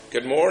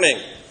Good morning.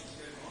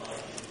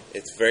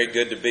 It's very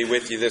good to be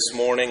with you this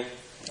morning.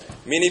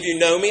 Many of you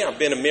know me. I've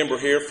been a member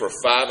here for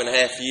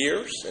 5.5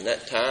 years. In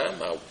that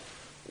time, I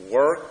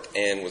worked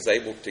and was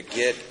able to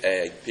get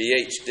a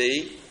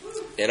PhD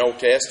in Old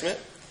Testament.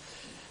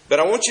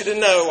 But I want you to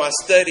know I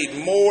studied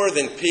more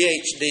than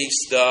PhD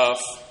stuff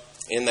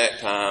in that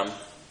time.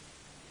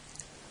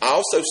 I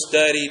also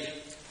studied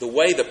the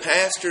way the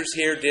pastors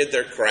here did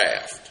their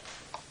craft.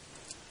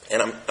 And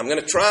I'm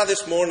going to try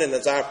this morning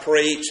as I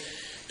preach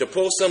to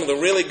pull some of the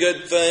really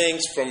good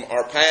things from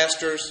our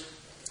pastors.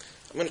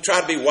 I'm going to try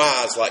to be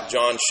wise like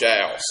John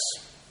Schaus.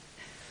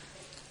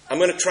 I'm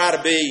going to try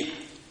to be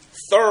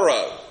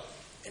thorough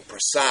and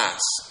precise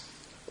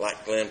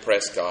like Glenn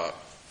Prescott.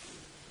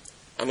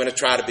 I'm going to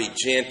try to be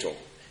gentle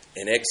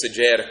and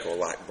exegetical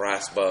like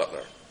Bryce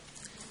Butler.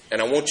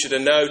 And I want you to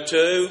know,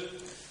 too,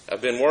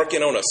 I've been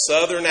working on a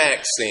southern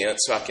accent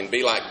so I can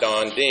be like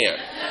Don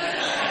Dent.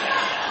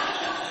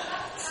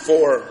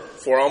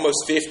 For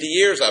almost 50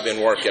 years I've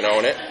been working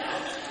on it.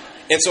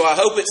 And so I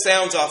hope it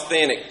sounds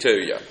authentic to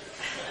you.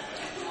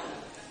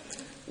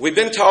 We've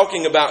been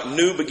talking about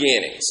new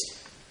beginnings.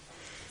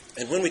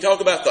 And when we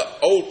talk about the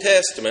Old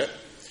Testament,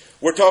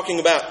 we're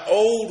talking about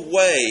old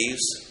ways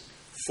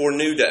for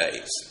new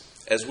days.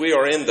 As we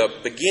are in the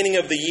beginning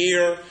of the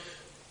year,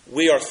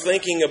 we are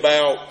thinking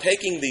about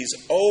taking these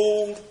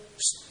old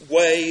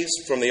ways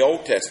from the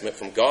Old Testament,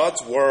 from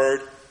God's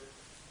Word,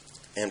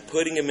 and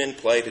putting them in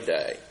play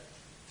today.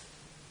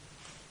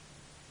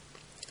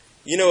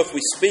 You know, if we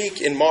speak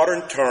in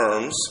modern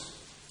terms,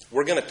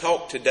 we're going to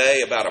talk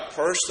today about a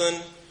person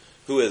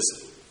who is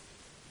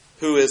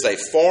a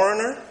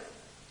foreigner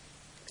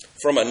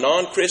from a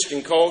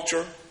non-Christian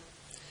culture.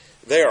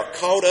 They are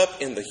caught up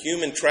in the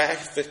human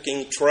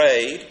trafficking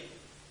trade.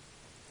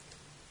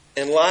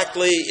 And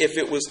likely, if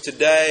it was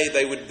today,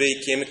 they would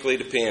be chemically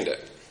dependent.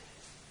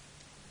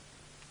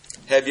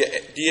 Do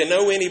you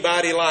know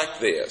anybody like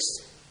this?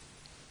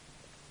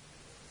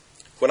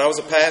 When I was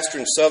a pastor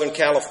in Southern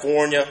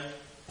California,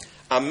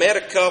 I met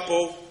a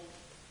couple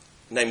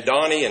named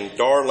Donnie and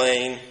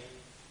Darlene.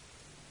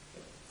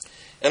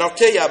 And I'll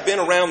tell you, I've been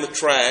around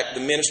the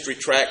ministry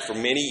track for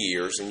many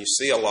years, and you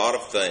see a lot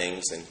of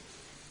things. And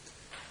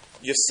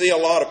you see a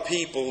lot of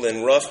people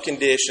in rough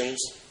conditions,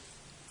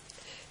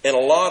 and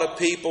a lot of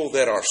people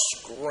that are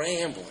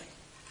scrambling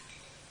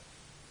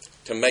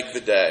to make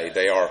the day.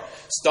 They are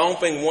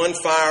stomping one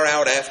fire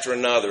out after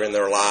another in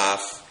their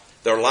life.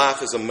 Their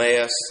life is a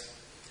mess.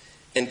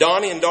 And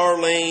Donnie and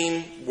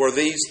Darlene were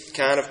these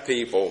kind of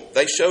people.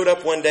 They showed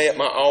up one day at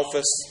my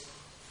office,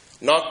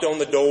 knocked on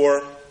the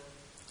door.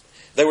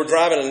 They were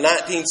driving a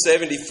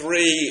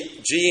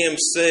 1973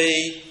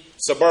 GMC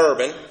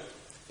Suburban,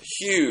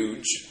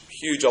 huge,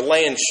 a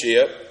land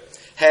ship.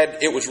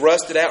 It was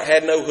rusted out,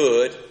 had no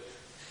hood.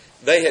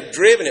 They had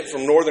driven it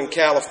from Northern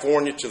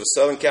California to the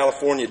Southern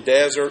California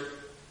desert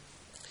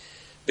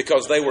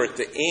because they were at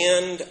the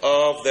end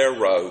of their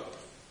rope.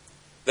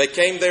 They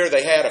came there,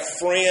 they had a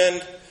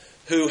friend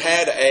who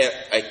had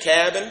a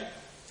cabin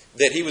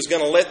that he was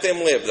going to let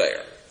them live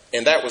there.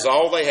 And that was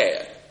all they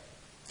had.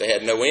 They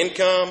had no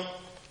income,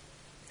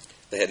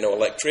 they had no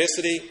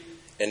electricity,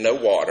 and no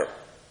water.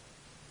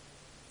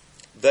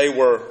 They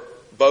were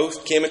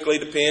both chemically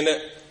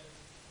dependent,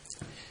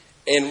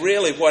 and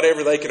really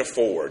whatever they could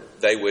afford,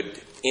 they would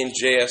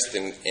ingest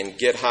and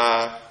get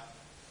high.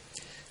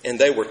 And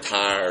they were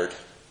tired.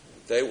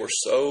 They were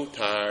so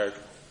tired.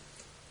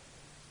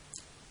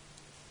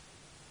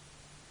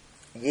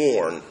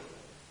 Worn.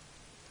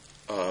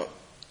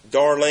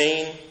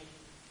 Darlene,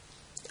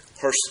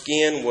 her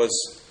skin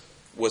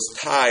was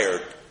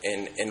tired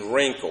and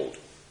wrinkled.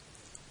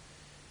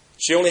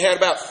 She only had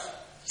about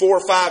 4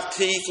 or 5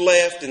 teeth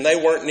left, and they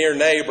weren't near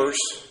neighbors.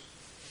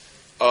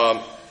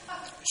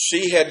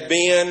 She had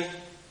been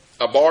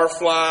a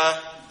barfly.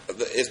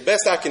 As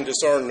best I can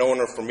discern, knowing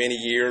her for many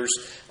years,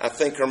 I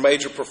think her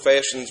major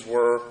professions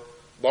were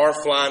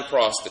barfly and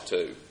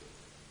prostitute.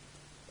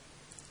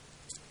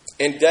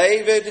 And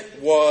David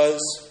was...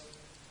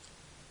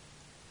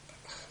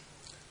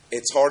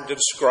 It's hard to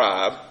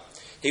describe.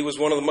 He was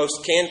one of the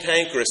most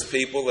cantankerous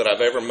people that I've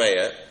ever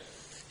met.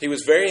 He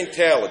was very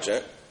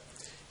intelligent.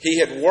 He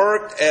had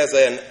worked as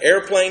an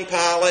airplane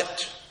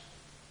pilot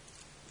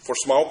for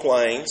small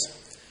planes.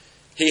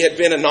 He had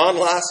been a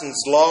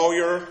non-licensed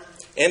lawyer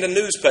and a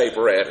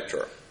newspaper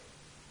editor.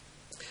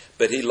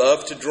 But he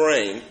loved to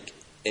drink,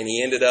 and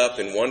he ended up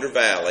in Wonder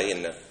Valley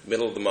in the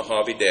middle of the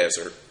Mojave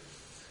Desert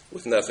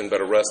with nothing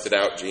but a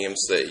rusted-out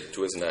GMC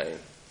to his name.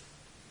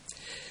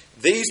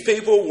 These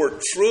people were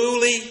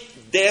truly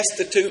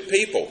destitute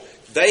people.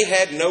 They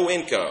had no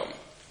income.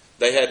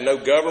 They had no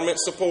government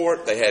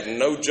support. They had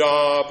no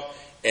job.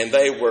 And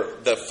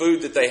the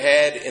food that they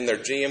had in their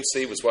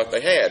GMC was what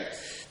they had.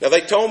 Now,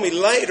 they told me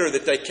later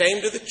that they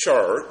came to the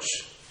church,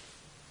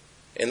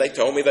 and they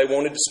told me they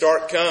wanted to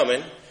start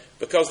coming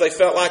because they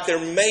felt like there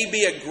may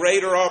be a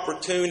greater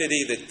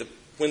opportunity that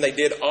when they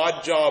did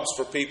odd jobs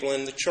for people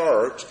in the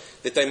church,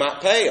 that they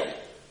might pay them.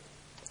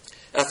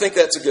 And I think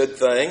that's a good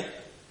thing.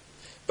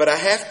 But I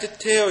have to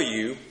tell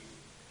you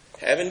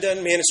having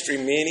done ministry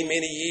many,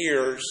 many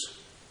years,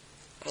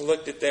 I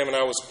looked at them and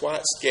I was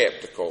quite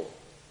skeptical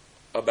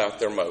about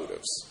their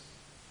motives.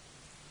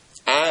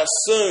 I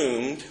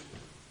assumed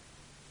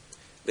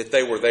that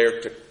they were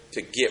there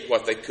to get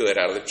what they could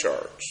out of the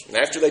church. And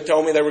after they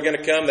told me they were going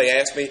to come, they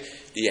asked me,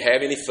 "Do you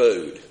have any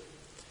food?"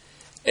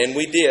 And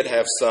we did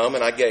have some,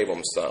 and I gave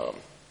them some.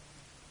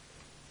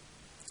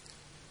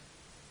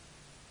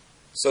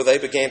 So they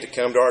began to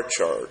come to our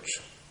church.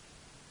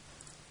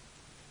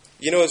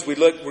 You know, as we're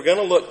going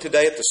to look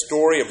today at the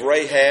story of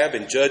Rahab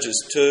in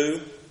Judges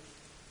 2.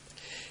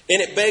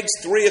 And it begs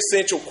three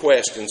essential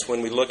questions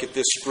when we look at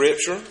this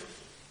scripture.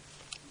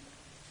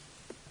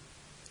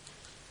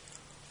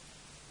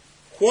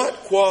 What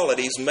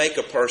qualities make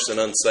a person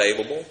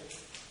unsavable?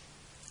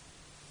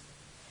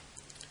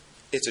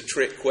 It's a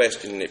trick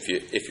question if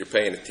you're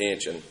paying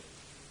attention.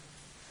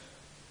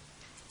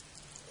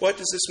 What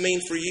does this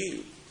mean for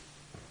you?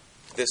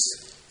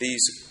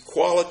 These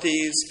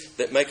qualities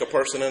that make a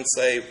person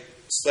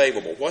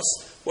unsavable.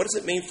 What does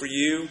it mean for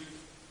you?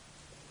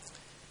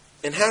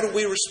 And how do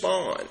we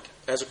respond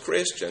as a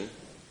Christian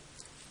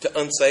to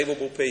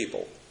unsavable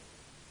people?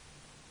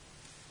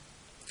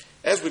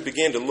 As we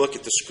begin to look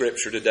at the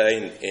scripture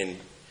today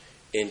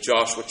in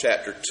Joshua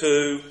chapter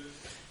 2,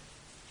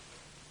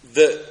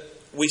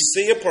 we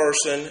see a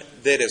person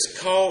that is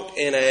caught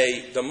in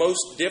the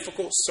most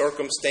difficult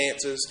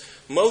circumstances.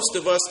 Most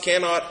of us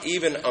cannot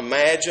even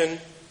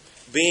imagine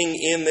being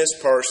in this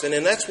person.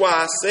 And that's why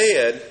I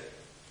said,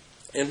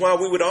 and why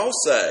we would all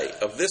say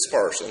of this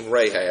person,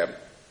 Rahab,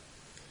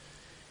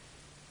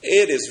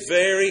 it is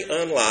very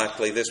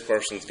unlikely this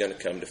person's going to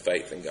come to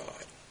faith in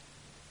God.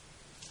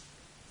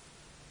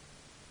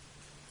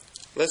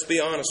 Let's be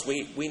honest,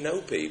 we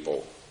know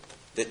people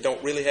that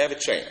don't really have a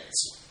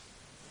chance.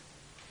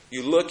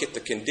 You look at the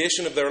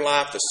condition of their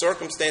life, the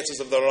circumstances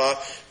of their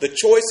life, the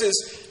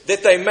choices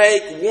that they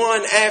make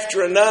one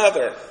after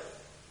another.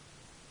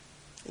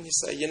 And you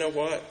say, you know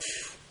what?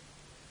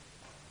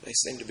 They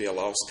seem to be a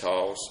lost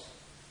cause.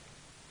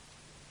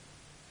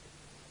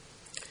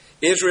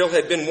 Israel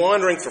had been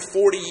wandering for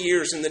 40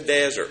 years in the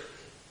desert.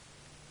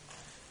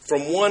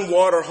 From one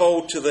water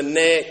hole to the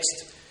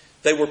next,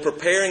 they were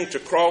preparing to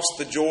cross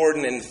the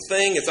Jordan. And the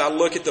thing, as I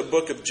look at the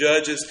book of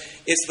Judges,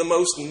 it's the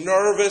most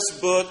nervous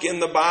book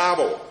in the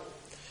Bible.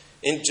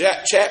 In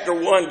chapter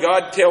 1,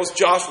 God tells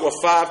Joshua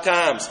 5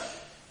 times,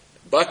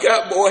 "Buck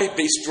up, boy,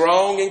 be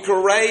strong and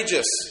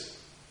courageous."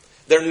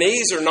 Their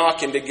knees are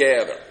knocking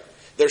together.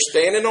 They're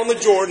standing on the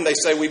Jordan. They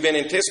say, "We've been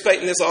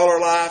anticipating this all our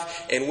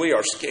life, and we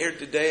are scared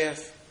to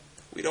death.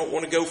 We don't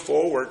want to go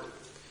forward.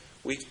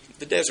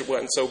 The desert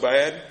wasn't so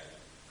bad."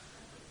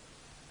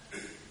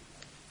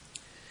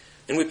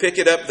 And we pick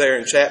it up there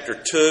in chapter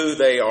 2.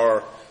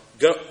 They're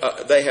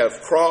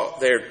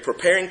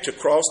preparing to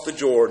cross the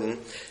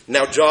Jordan.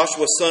 Now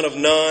Joshua, son of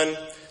Nun,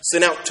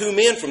 sent out 2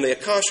 men from the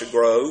acacia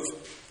grove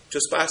to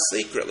spy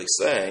secretly,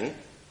 saying,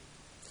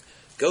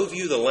 "Go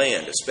view the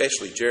land,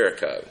 especially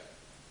Jericho."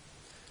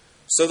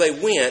 So they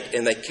went,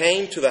 and they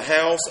came to the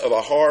house of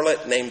a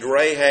harlot named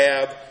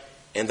Rahab,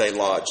 and they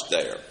lodged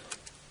there.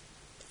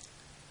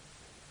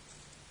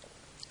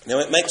 Now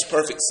it makes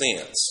perfect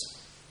sense.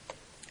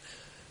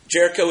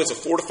 Jericho is a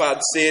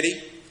fortified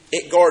city.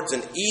 It guards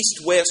an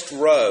east-west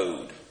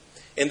road.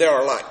 And there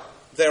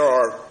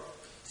are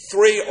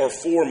 3 or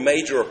 4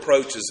 major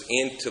approaches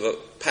into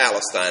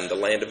Palestine, the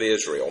land of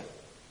Israel.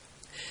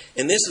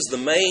 And this is the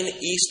main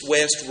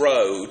east-west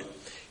road.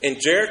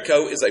 And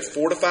Jericho is a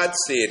fortified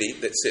city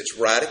that sits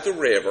right at the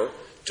river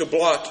to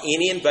block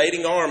any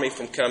invading army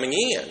from coming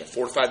in. A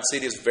fortified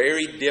city is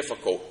very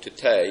difficult to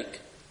take.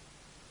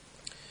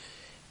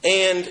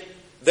 And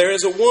there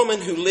is a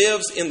woman who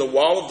lives in the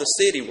wall of the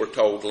city, we're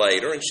told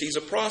later, and she's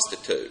a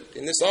prostitute.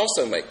 And this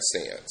also makes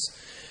sense.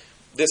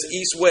 This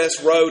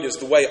east-west road is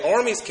the way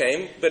armies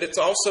came, but it's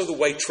also the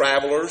way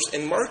travelers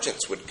and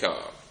merchants would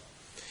come.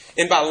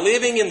 And by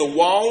living in the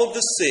wall of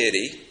the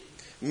city,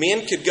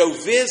 men could go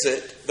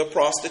visit the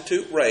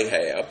prostitute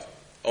Rahab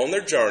on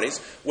their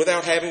journeys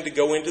without having to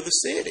go into the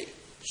city.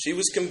 She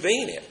was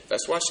convenient.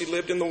 That's why she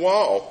lived in the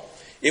wall.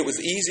 It was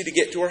easy to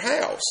get to her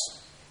house.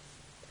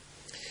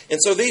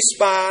 And so these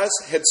spies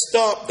had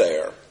stopped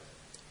there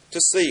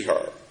to see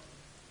her.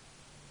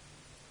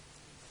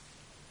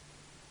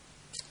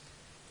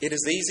 It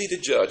is easy to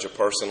judge a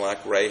person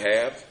like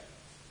Rahab.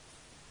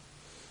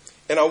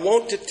 And I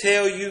want to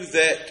tell you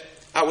that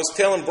I was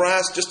telling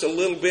Bryce just a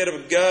little bit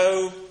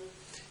ago,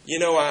 you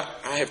know, I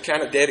have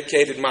kind of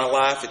dedicated my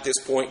life at this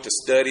point to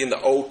studying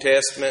the Old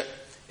Testament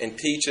and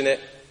teaching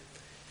it.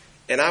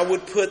 And I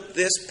would put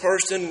this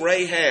person,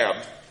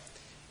 Rahab,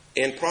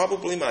 in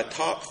probably my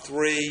top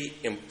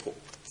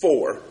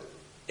 4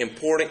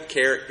 important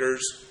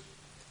characters,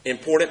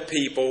 important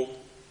people,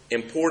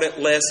 important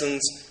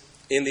lessons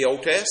in the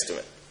Old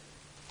Testament.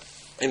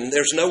 And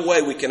there's no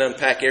way we can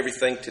unpack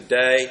everything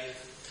today,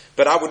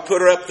 but I would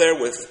put her up there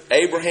with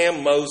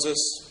Abraham, Moses,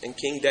 and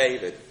King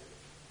David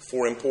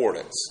for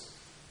importance.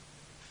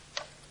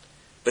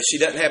 But she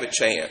doesn't have a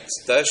chance,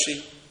 does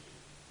she?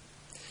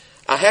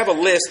 I have a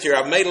list here.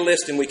 I've made a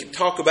list, and we can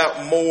talk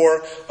about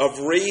more of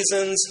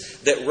reasons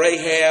that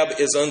Rahab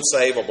is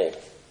unsavable.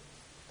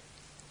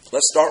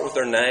 Let's start with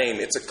her name.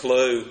 It's a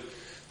clue.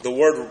 The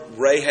word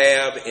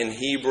Rahab in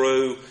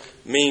Hebrew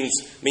means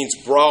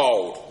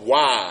broad,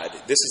 wide.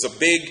 This is a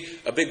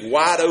big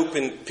wide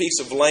open piece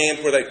of land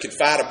where they could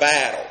fight a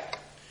battle.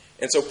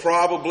 And so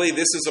probably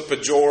this is a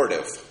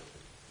pejorative,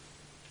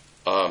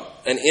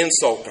 an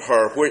insult to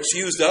her, where it's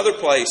used other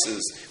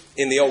places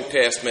in the Old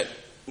Testament,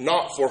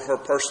 not for her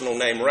personal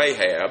name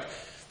Rahab.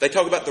 They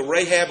talk about the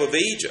Rahab of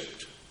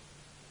Egypt.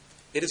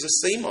 It is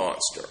a sea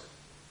monster.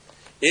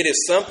 It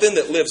is something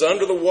that lives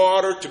under the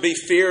water to be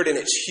feared, and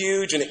it's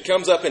huge, and it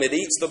comes up and it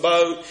eats the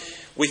boat.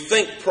 We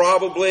think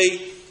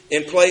probably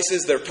in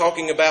places they're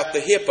talking about the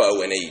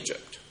hippo in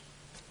Egypt.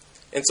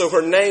 And so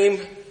her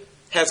name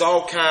has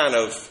all kind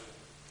of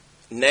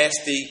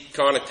nasty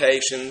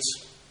connotations.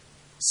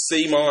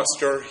 Sea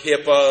monster,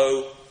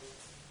 hippo,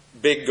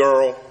 big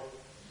girl.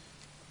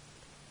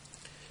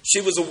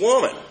 She was a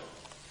woman.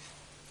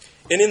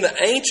 And in the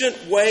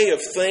ancient way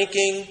of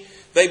thinking,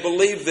 they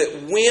believed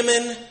that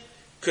women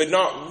could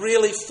not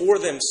really for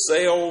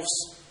themselves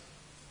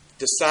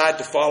decide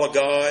to follow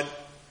God,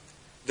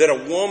 that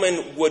a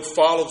woman would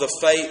follow the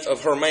faith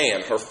of her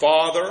man, her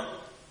father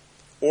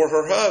or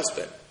her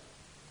husband.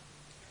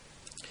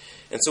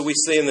 And so we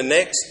see in the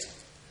next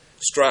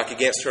strike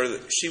against her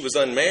that she was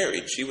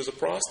unmarried. She was a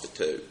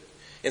prostitute.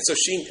 And so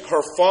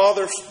her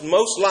father,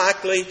 most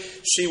likely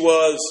she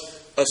was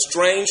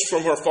estranged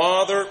from her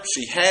father.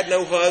 She had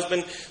no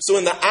husband. So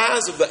in the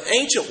eyes of the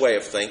ancient way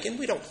of thinking,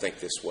 we don't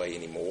think this way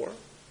anymore.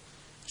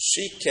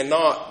 She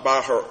cannot,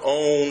 by her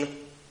own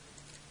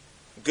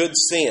good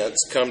sense,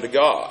 come to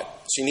God.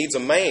 She needs a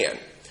man.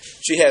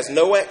 She has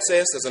no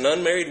access, as an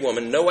unmarried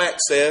woman, no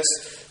access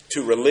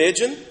to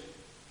religion,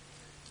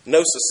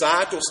 no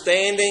societal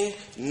standing,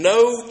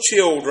 no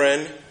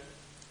children,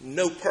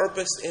 no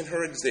purpose in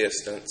her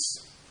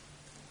existence,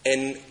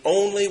 and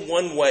only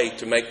one way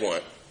to make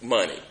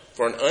money.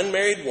 For an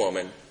unmarried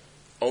woman,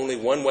 only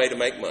one way to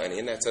make money,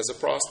 and that's as a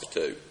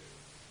prostitute.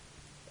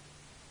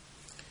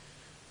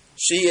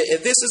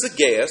 This is a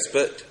guess,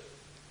 but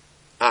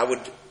I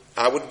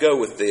would go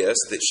with this,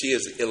 that she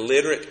is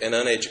illiterate and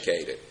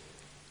uneducated.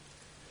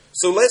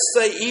 So let's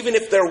say even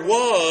if there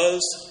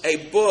was a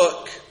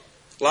book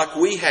like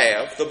we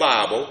have, the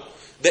Bible,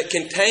 that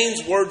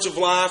contains words of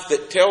life,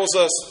 that tells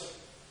us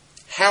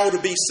how to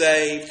be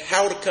saved,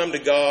 how to come to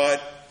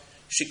God,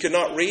 she could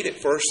not read it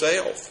for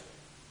herself.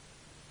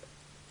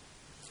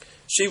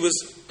 She was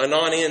a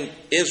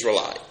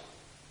non-Israelite.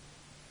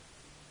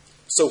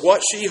 So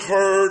what she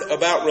heard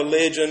about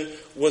religion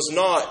was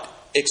not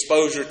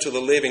exposure to the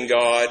living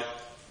God,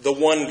 the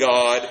one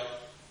God.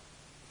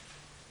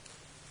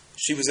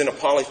 She was in a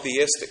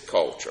polytheistic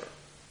culture.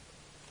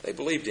 They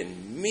believed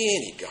in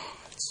many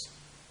gods.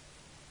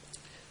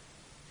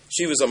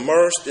 She was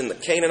immersed in the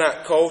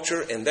Canaanite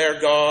culture and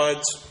their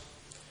gods.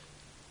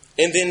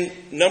 And then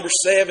number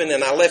 7,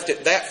 and I left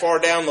it that far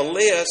down the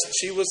list,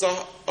 she was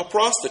a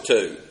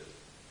prostitute.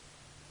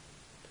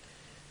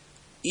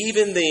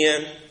 Even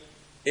then,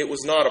 it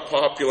was not a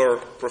popular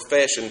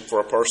profession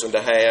for a person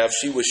to have.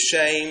 She was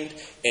shamed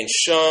and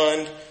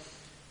shunned.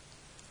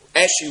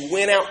 As she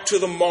went out to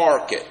the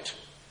market,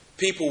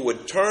 people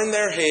would turn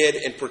their head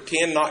and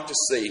pretend not to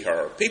see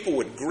her. People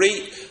would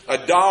greet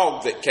a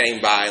dog that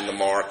came by in the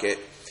market,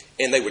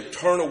 and they would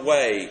turn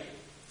away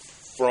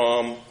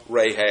from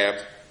Rahab.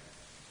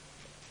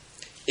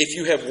 If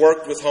you have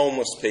worked with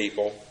homeless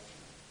people,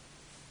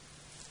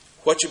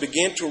 what you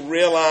begin to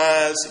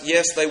realize,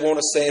 yes, they want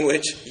a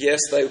sandwich. Yes,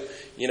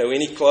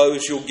 any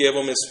clothes you'll give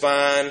them is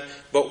fine.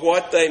 But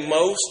what they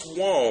most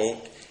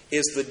want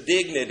is the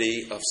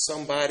dignity of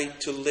somebody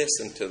to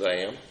listen to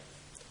them,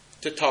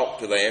 to talk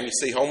to them. You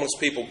see, homeless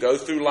people go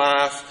through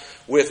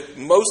life with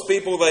most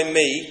people they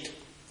meet,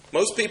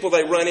 most people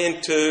they run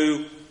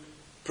into,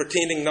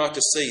 pretending not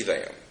to see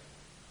them.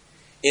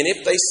 And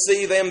if they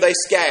see them, they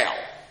scowl.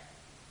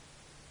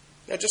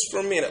 Now, just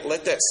for a minute,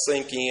 let that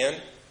sink in.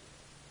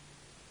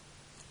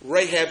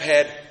 Rahab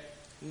had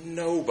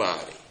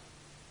nobody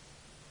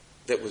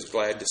that was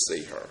glad to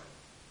see her.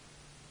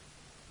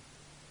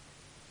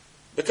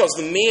 Because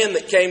the men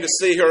that came to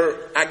see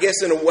her, I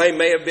guess in a way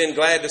may have been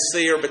glad to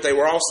see her, but they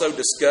were also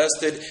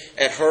disgusted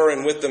at her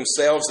and with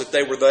themselves that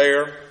they were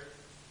there.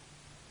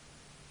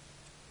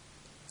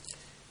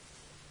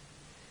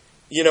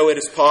 It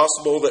is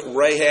possible that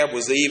Rahab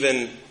was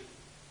even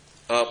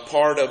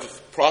part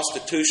of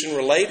prostitution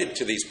related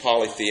to these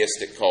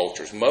polytheistic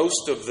cultures.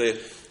 Most of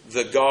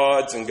the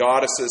gods and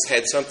goddesses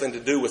had something to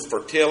do with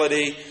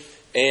fertility,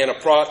 and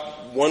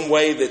one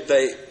way that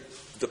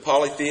the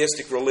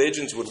polytheistic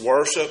religions would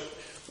worship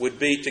would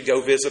be to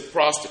go visit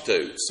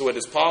prostitutes. So it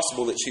is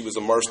possible that she was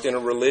immersed in a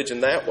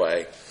religion that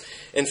way.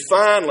 And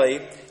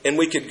finally, and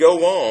we could go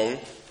on,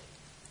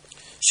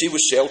 she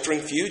was sheltering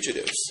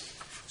fugitives.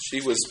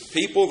 She was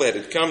people that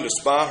had come to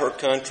spy her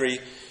country.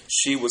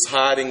 She was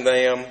hiding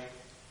them.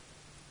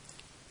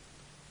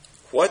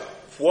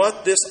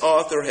 What this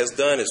author has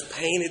done is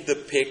painted the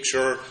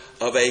picture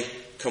of a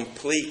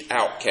complete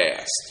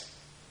outcast.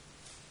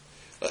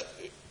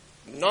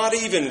 Not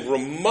even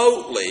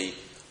remotely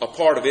a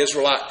part of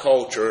Israelite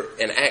culture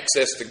and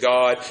access to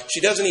God.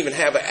 She doesn't even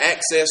have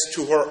access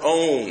to her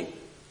own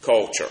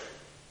culture.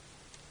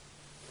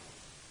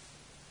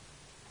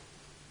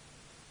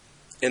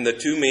 And the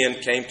two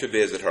men came to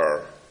visit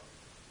her.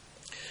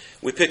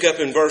 We pick up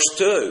in verse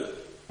 2.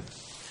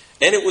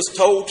 And it was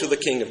told to the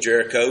king of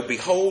Jericho,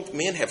 behold,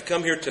 men have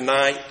come here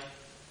tonight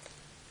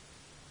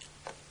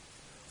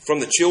from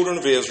the children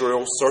of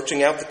Israel,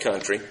 searching out the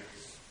country.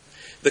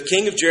 The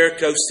king of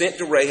Jericho sent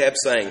to Rahab,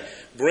 saying,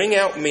 bring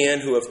out men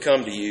who have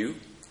come to you,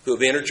 who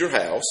have entered your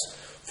house,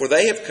 for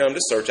they have come to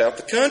search out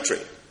the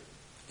country.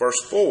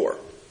 Verse 4.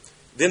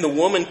 Then the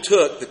woman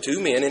took the two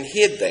men and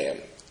hid them.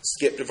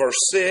 Skip to verse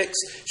 6.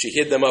 She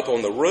hid them up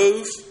on the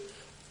roof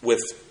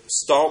with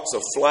stalks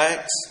of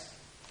flax.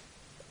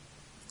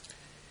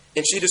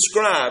 And she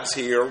describes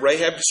here,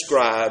 Rahab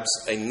describes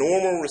a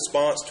normal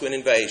response to an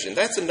invasion.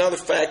 That's another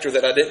factor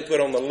that I didn't put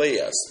on the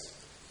list.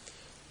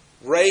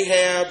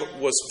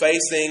 Rahab was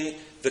facing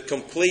the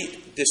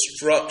complete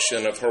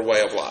destruction of her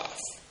way of life.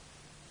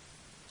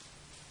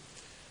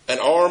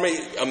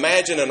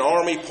 Imagine an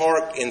army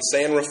parked in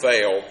San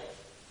Rafael,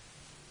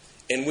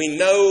 and we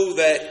know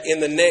that in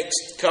the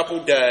next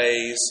couple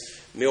days,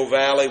 Mill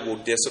Valley will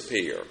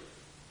disappear.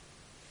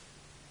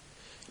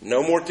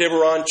 No more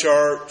Tiburon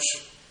Church,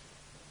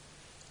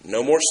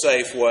 no more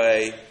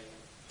Safeway,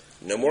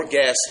 no more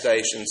gas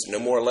stations, no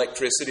more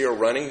electricity or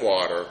running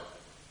water.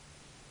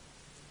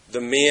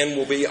 The men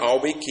will all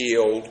be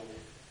killed.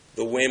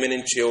 The women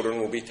and children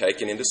will be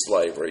taken into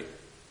slavery.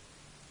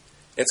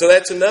 And so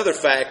that's another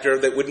factor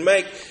that would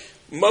make,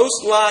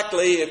 most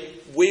likely,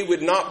 we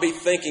would not be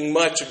thinking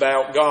much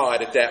about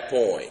God at that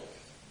point.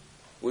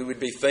 We would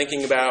be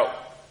thinking about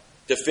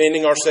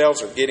defending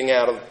ourselves or getting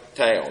out of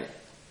town.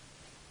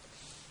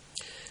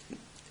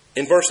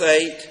 In verse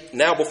 8,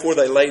 now before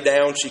they lay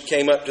down, she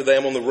came up to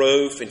them on the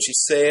roof and she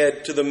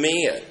said to the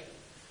men,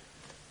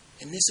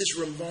 and this is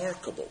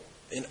remarkable,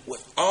 and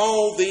with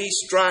all these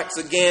strikes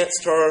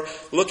against her,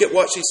 look at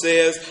what she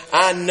says,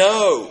 I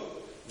know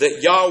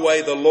that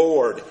Yahweh the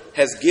Lord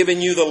has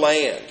given you the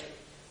land,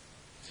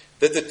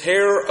 that the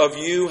terror of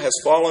you has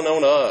fallen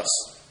on us,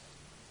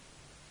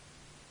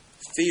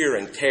 fear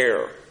and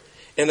terror,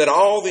 and that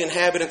all the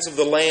inhabitants of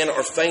the land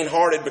are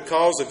faint-hearted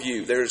because of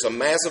you. There's a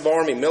massive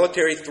army,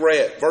 military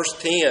threat. Verse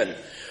 10,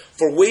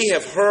 for we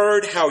have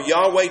heard how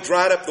Yahweh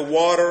dried up the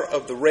water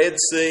of the Red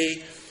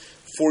Sea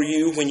for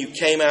you when you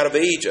came out of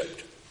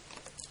Egypt.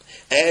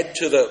 Add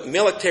to the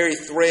military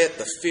threat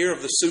the fear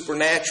of the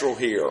supernatural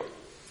here.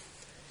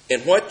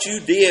 And what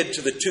you did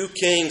to the two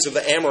kings of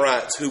the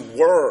Amorites who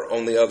were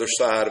on the other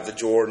side of the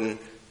Jordan,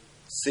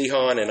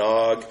 Sihon and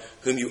Og,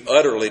 whom you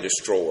utterly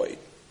destroyed.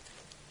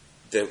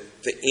 The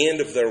end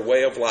of their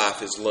way of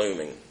life is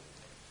looming.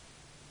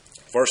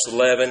 Verse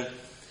 11,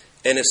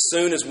 and as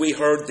soon as we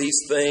heard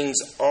these things,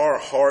 our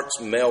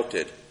hearts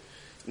melted.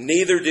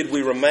 Neither did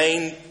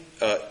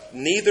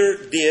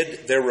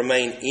there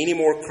remain any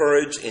more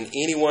courage in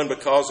anyone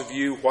because of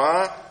you.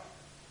 Why?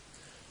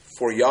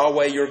 For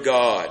Yahweh your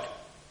God,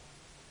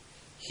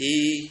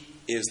 He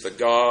is the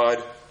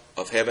God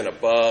of heaven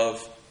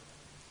above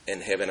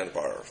and heaven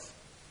above,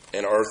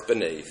 and earth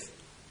beneath.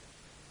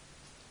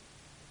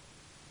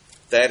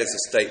 That is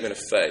a statement of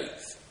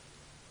faith.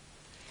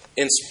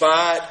 In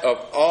spite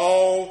of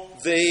all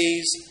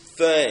these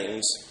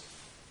things,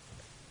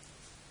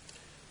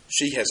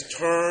 she has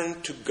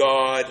turned to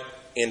God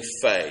in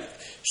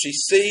faith. She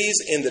sees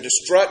in the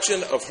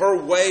destruction of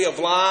her way of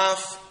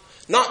life,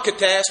 not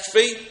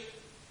catastrophe.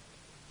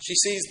 She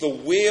sees the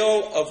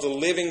will of the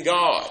living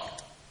God.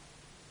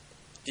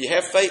 Do you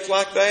have faith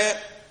like that?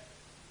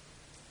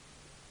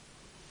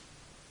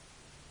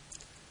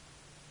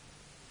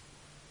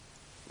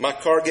 My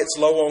car gets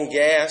low on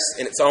gas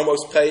and it's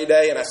almost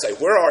payday and I say,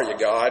 where are you,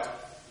 God?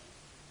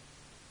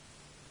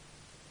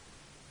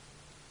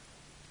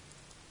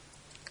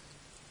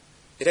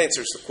 It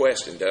answers the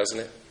question, doesn't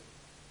it?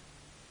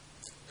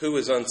 Who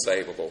is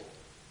unsavable?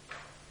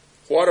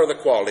 What are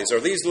the qualities? Are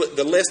these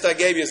the list I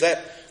gave you? Is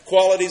that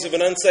qualities of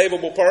an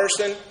unsavable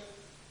person?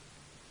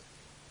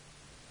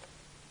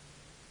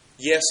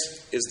 Yes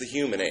is the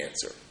human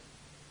answer.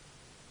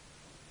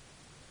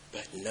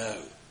 But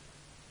no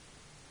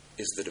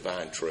is the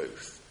divine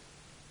truth.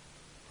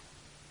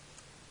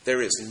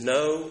 There is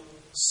no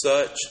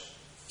such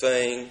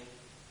thing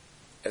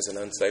as an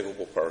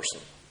unsavable person.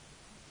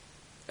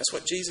 That's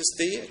what Jesus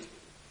did.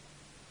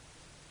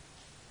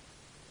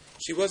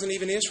 She wasn't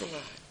even Israelite.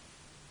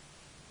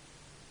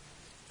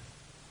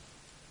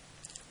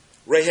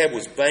 Rahab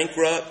was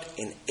bankrupt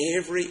in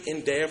every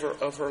endeavor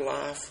of her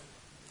life.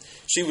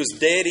 She was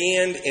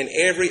dead-end in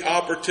every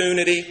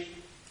opportunity.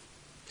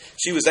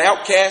 She was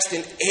outcast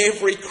in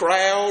every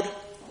crowd.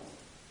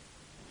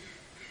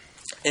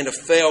 And a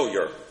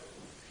failure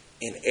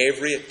in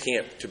every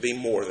attempt to be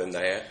more than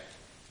that.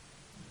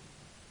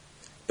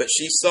 But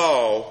she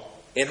saw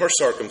in her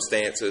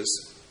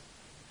circumstances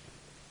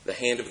the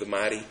hand of the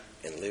mighty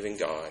and living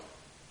God.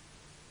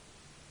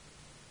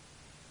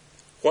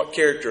 What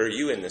character are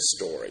you in this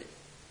story?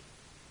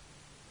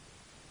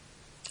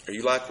 Are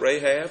you like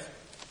Rahab?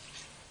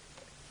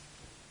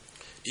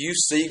 Do you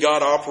see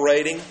God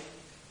operating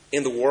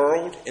in the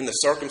world, in the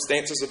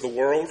circumstances of the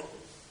world,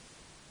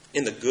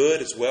 in the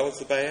good as well as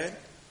the bad?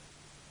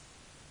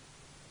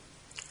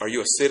 Are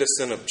you a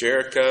citizen of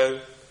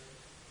Jericho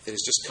that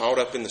is just caught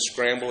up in the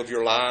scramble of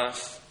your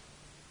life?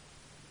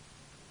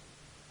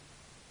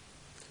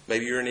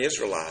 Maybe you're an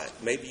Israelite.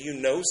 Maybe you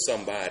know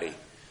somebody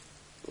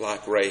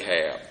like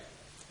Rahab.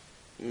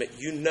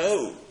 You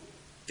know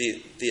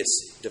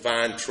this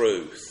divine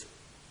truth.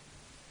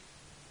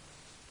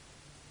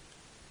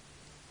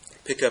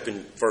 Pick up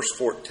in verse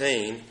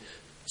 14.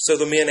 So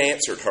the men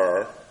answered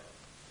her,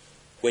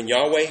 "When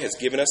Yahweh has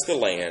given us the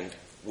land,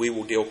 we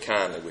will deal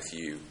kindly with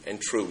you and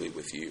truly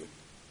with you."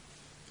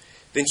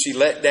 Then she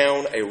let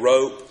down a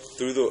rope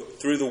through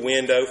the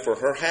window, for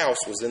her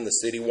house was in the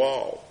city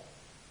wall.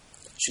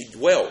 She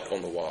dwelt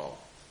on the wall.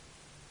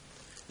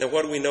 Now,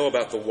 what do we know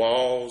about the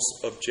walls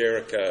of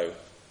Jericho?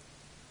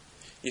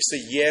 You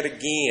see, yet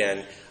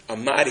again,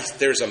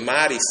 there's a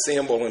mighty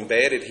symbol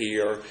embedded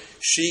here.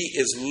 She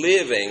is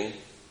living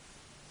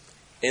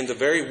in the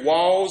very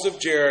walls of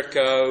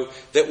Jericho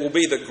that will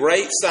be the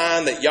great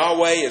sign that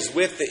Yahweh is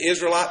with the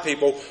Israelite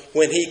people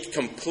when He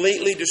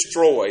completely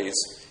destroys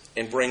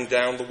and brings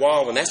down the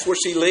wall. And that's where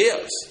she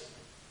lives.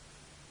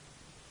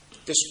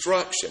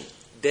 Destruction,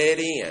 dead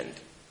end,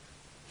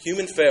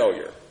 human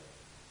failure.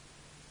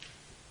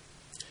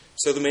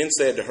 So the men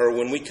said to her,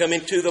 "When we come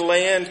into the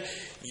land,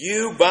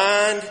 you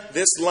bind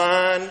this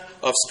line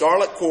of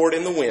scarlet cord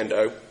in the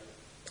window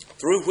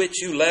through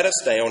which you let us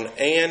down,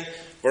 and,"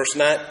 verse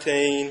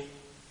 19,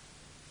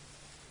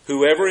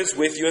 "whoever is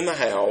with you in the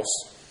house,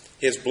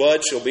 his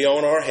blood shall be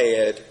on our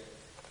head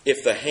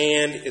if the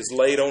hand is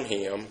laid on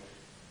him."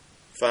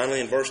 Finally,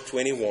 in verse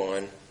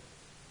 21,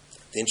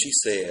 then she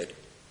said,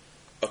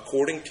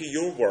 "According to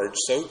your word,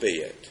 so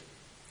be it."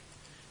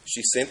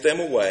 She sent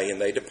them away,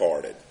 and they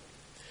departed.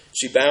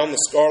 She bound the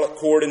scarlet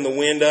cord in the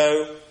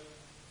window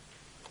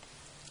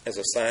as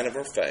a sign of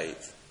her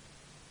faith.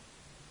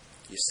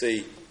 You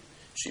see,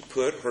 she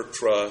put her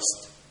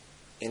trust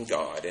in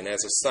God, and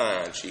as a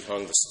sign, she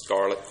hung the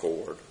scarlet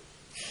cord.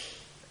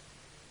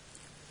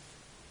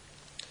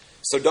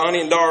 So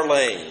Donnie and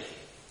Darlene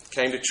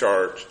came to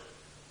church.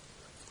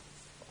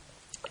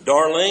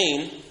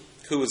 Darlene,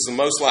 who was the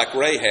most like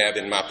Rahab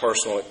in my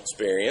personal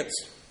experience,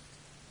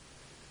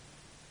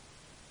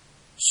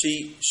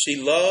 she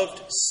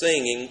loved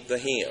singing the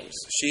hymns.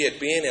 She had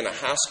been in a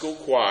high school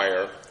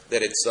choir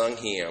that had sung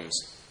hymns.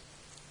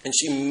 And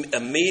she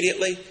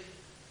immediately,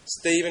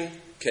 Stephen,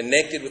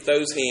 connected with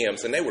those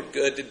hymns. And they were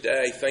good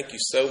today. Thank you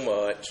so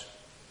much.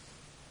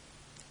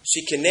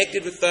 She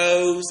connected with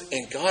those,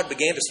 and God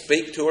began to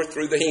speak to her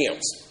through the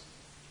hymns.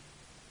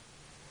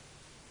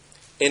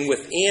 And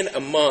within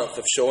a month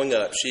of showing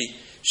up,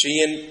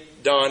 she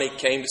and Donnie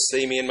came to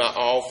see me in my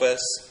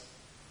office.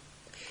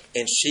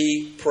 And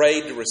she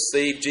prayed to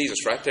receive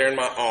Jesus right there in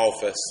my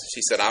office.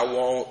 She said, "I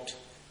want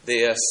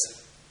this.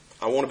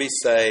 I want to be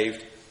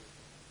saved."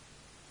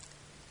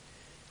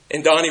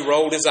 And Donnie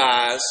rolled his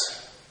eyes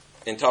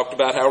and talked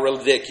about how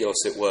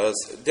ridiculous it was.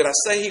 Did I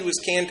say he was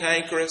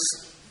cantankerous?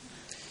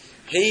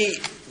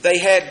 They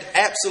had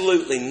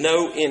absolutely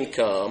no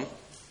income.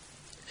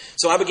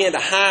 So I began to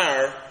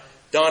hire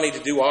Donnie to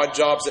do odd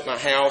jobs at my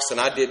house. And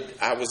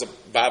I was a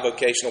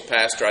bivocational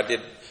pastor. I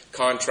did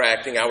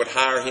contracting. I would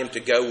hire him to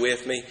go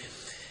with me.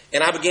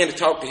 And I began to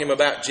talk to him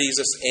about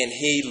Jesus, and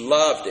he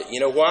loved it. You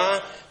know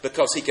why?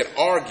 Because he could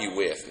argue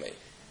with me.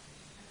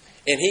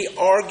 And he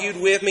argued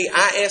with me.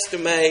 I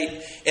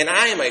estimate, and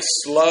I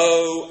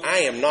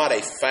am not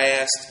a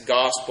fast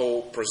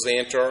gospel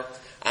presenter.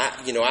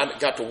 I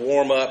got to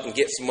warm up and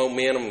get some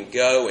momentum and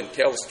go and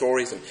tell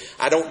stories. And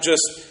I don't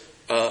just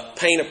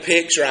paint a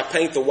picture. I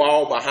paint the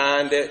wall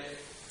behind it.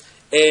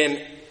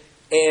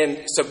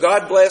 And so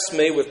God blessed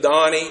me with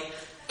Donnie.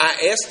 I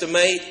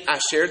estimate I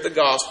shared the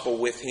gospel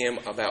with him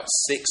about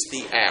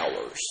 60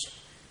 hours.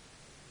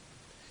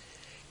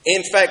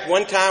 In fact,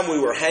 one time we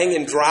were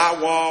hanging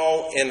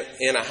drywall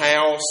in a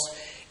house,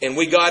 and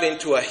we got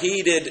into a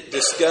heated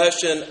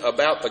discussion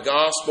about the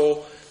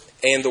gospel,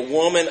 and the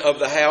woman of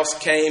the house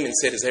came and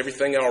said, "Is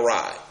everything all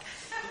right?"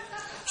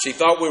 She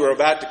thought we were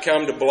about to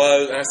come to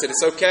blows, and I said,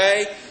 "It's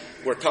okay.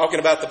 We're talking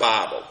about the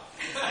Bible."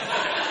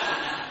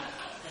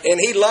 And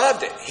he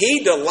loved it. He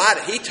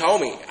delighted. He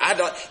told me.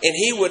 And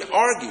he would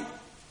argue.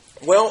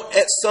 Well,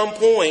 at some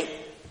point,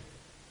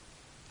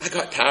 I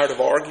got tired of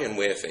arguing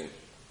with him.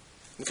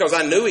 Because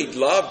I knew he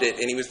loved it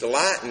and he was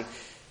delighting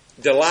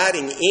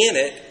in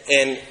it.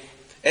 And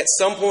at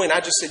some point, I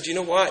just said, "You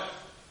know what?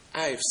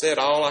 I have said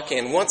all I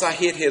can." Once I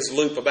hit his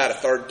loop about a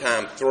third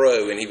time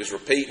through, and he was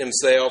repeating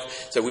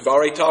himself. So we've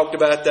already talked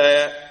about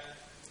that.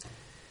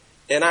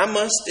 And I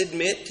must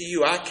admit to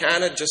you, I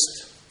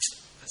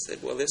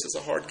said, "Well, this is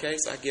a hard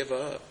case. I give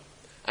up.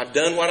 I've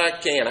done what I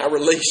can. I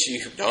release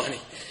you,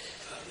 Donnie."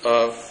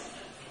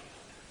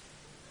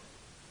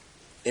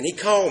 And he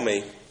called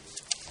me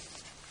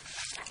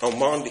on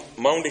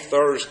Monday,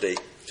 Thursday,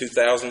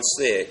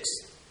 2006.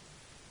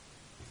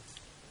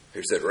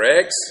 He said,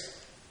 Rex,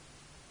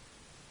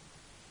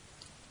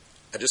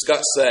 I just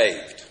got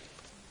saved.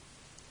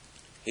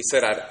 He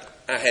said,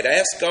 I had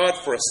asked God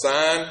for a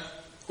sign,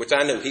 which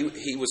I knew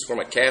he was from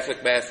a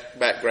Catholic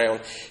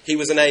background. He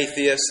was an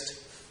atheist.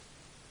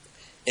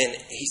 And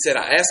he said,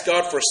 I asked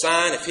God for a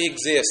sign if he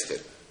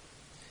existed.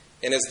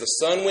 And as the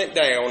sun went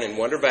down in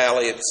Wonder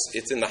Valley,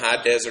 it's in the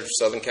high desert of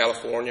Southern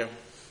California,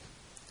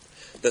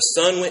 the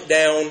sun went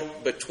down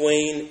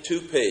between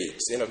two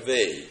peaks in a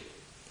V.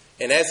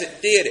 And as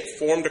it did, it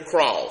formed a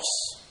cross.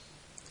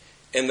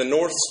 And the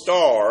North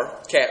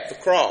Star capped the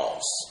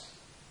cross.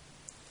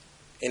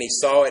 And he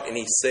saw it and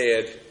he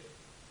said,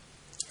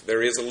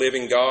 there is a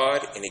living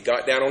God. And he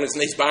got down on his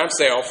knees by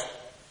himself.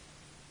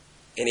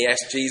 And he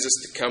asked Jesus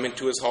to come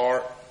into his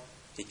heart.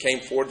 He came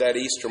forward that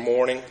Easter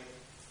morning.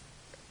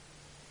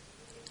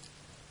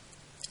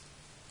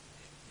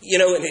 You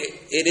know, and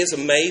it is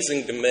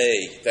amazing to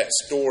me, that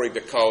story,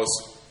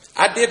 because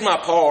I did my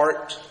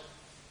part.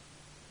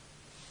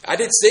 I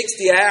did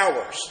 60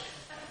 hours.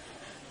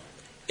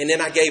 And then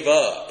I gave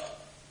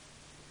up.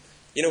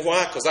 You know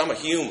why? Because I'm a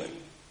human.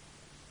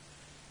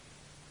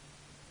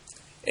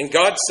 And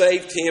God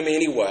saved him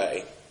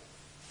anyway.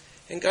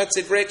 And God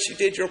said, Rex, you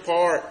did your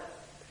part,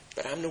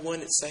 but I'm the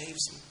one that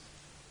saves him.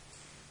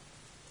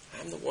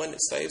 I'm the one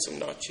that saves him,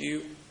 not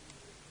you.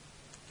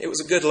 It was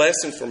a good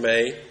lesson for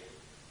me.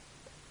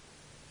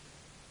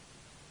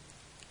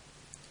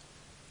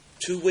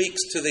 2 weeks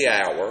to the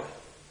hour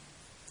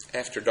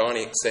after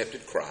Donnie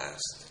accepted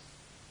Christ,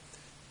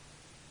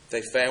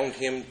 they found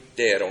him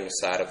dead on the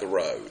side of the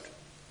road.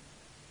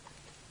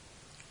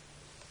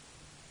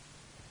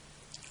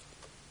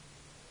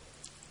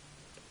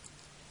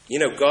 You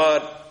know,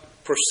 God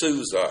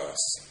pursues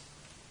us.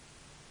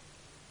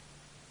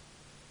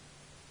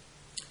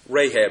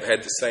 Rahab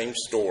had the same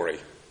story.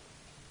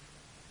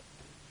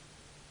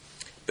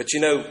 But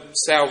you know,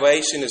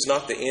 salvation is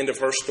not the end of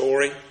her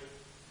story.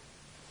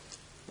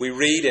 We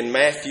read in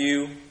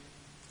Matthew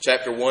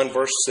chapter 1,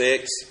 verse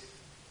 6,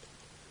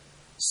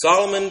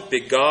 Solomon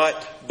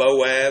begot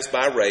Boaz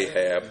by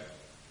Rahab.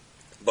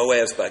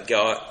 Boaz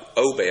begot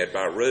Obed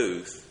by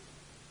Ruth.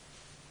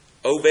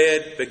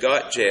 Obed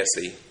begot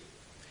Jesse.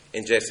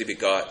 And Jesse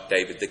begot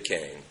David the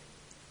king.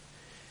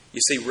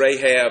 You see,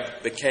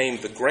 Rahab became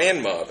the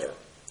grandmother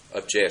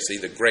of Jesse,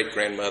 the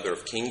great-grandmother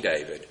of King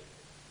David,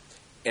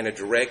 and a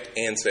direct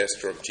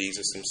ancestor of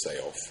Jesus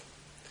himself.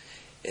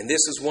 And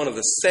this is one of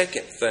the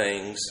second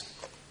things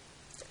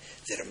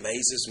that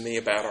amazes me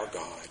about our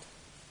God.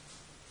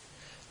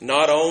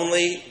 Not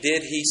only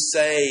did he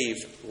save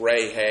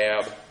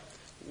Rahab,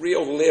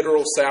 real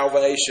literal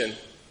salvation,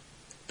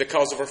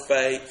 because of her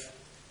faith,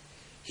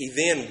 he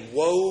then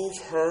wove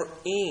her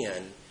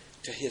in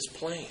to his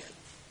plan.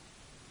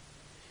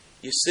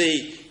 You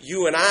see,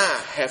 you and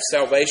I have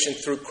salvation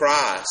through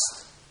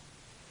Christ,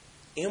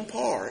 in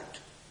part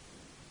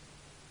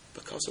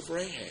because of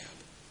Rahab.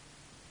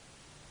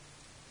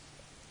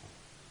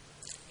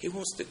 He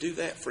wants to do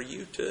that for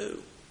you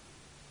too.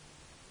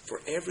 For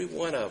every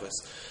one of us.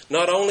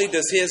 Not only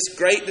does his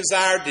great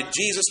desire, did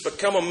Jesus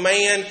become a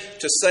man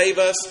to save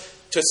us,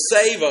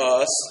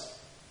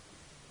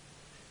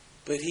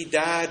 but he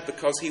died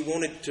because he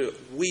wanted to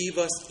weave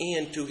us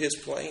into his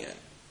plan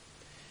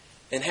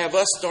and have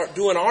us start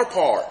doing our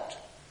part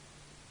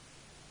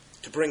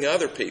to bring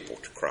other people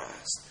to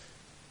Christ.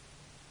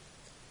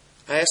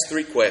 I asked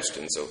 3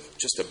 questions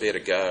just a bit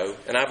ago,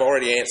 and I've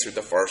already answered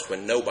the first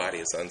one. Nobody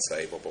is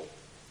unsavable.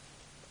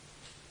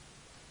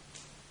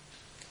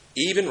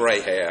 Even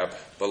Rahab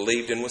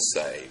believed and was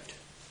saved.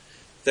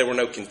 There were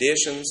no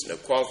conditions, no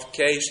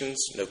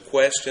qualifications, no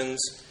questions.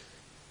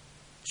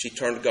 She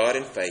turned to God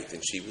in faith,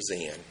 and she was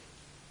in.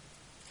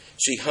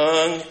 She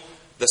hung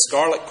the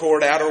scarlet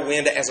cord out her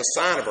window as a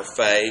sign of her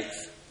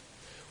faith.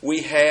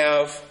 We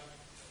have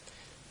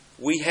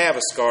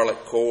a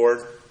scarlet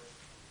cord.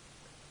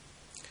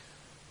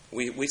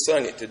 We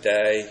sung it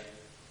today.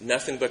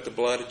 Nothing but the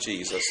blood of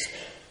Jesus.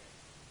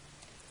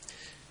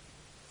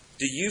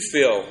 Do you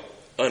feel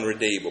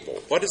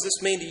unredeemable? What does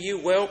this mean to you?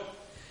 Well,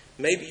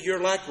 maybe you're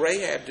like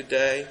Rahab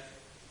today.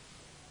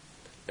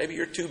 Maybe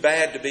you're too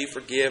bad to be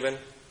forgiven.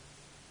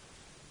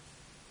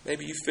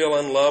 Maybe you feel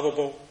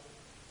unlovable,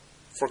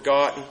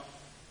 forgotten.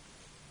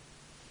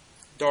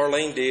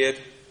 Darlene did.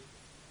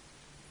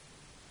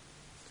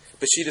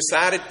 But she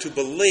decided to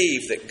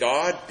believe that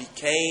God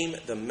became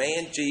the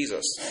man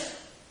Jesus.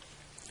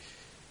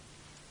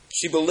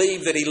 She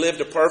believed that he lived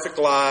a perfect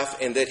life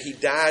and that he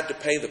died to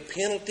pay the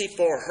penalty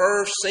for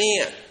her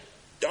sin.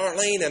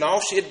 Darlene and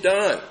all she had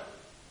done.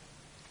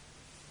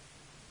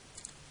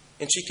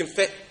 And she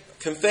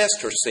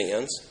confessed her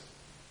sins.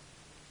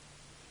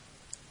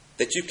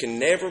 That you can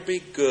never be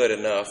good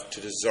enough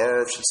to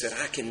deserve. She said,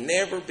 I can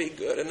never be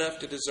good enough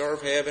to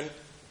deserve heaven.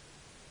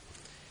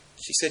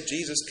 She said,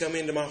 Jesus, come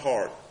into my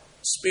heart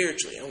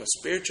spiritually, on a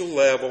spiritual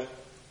level,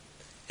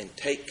 and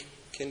take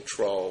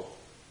control.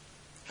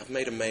 I've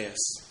made a mess.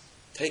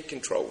 Take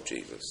control,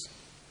 Jesus.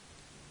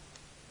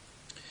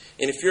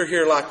 And if you're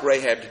here like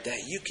Rahab today,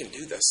 you can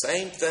do the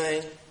same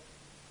thing.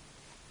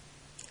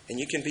 And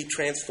you can be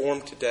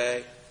transformed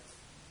today.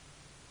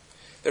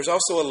 There's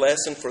also a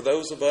lesson for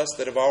those of us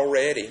that have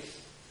already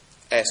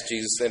asked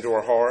Jesus into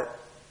our heart.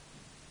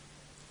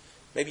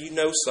 Maybe you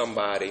know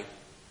somebody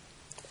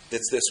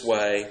that's this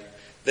way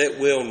that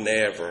will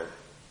never,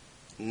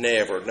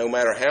 no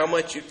matter how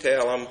much you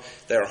tell them,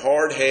 they're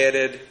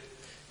hard-headed,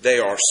 they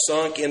are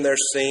sunk in their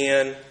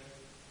sin.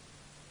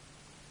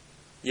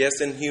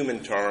 Yes, in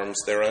human terms,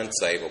 they're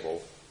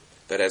unsavable.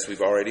 But as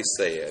we've already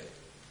said,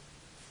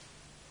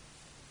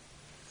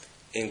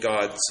 in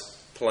God's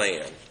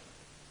plan,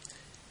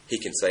 He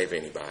can save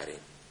anybody.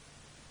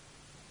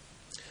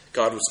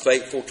 God was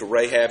faithful to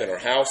Rahab and her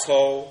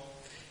household.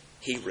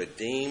 He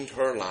redeemed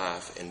her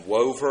life and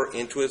wove her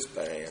into His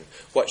band.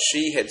 What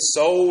she had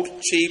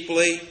sold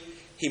cheaply,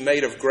 He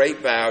made of great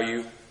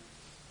value.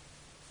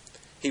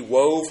 He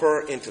wove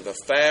her into the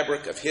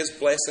fabric of His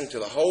blessing to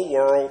the whole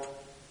world.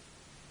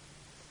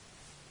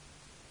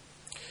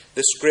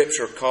 This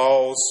scripture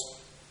calls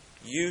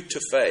you to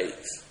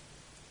faith.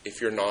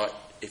 If you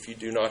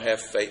do not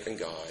have faith in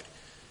God,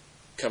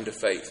 come to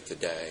faith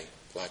today,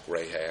 like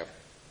Rahab.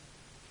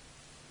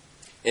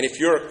 And if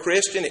you're a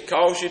Christian, it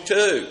calls you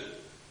too.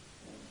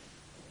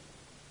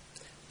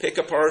 Pick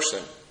a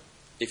person.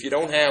 If you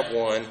don't have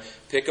one,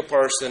 pick a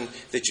person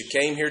that you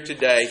came here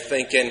today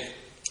thinking,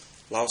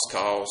 lost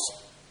cause.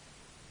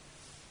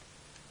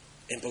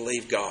 And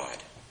believe God.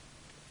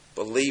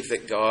 Believe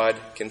that God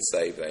can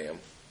save them.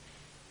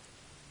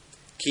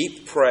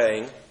 Keep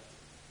praying.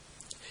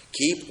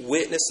 Keep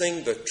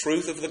witnessing the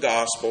truth of the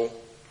gospel.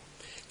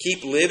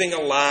 Keep living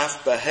a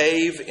life,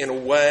 behave in a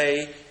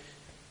way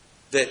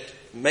that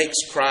makes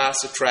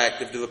Christ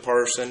attractive to the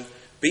person.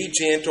 Be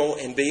gentle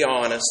and be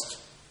honest.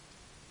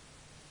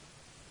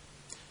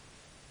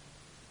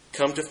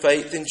 Come to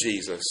faith in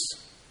Jesus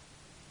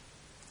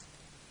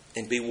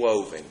and be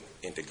woven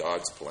into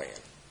God's plan.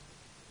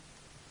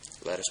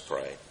 Let us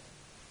pray.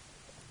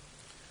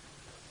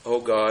 Oh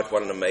God,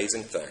 what an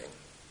amazing thing.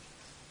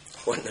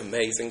 What an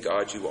amazing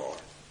God you are.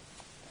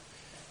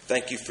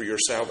 Thank you for your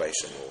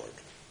salvation, Lord.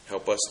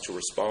 Help us to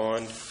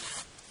respond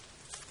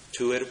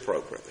to it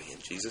appropriately. In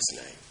Jesus'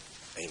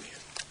 name,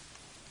 amen.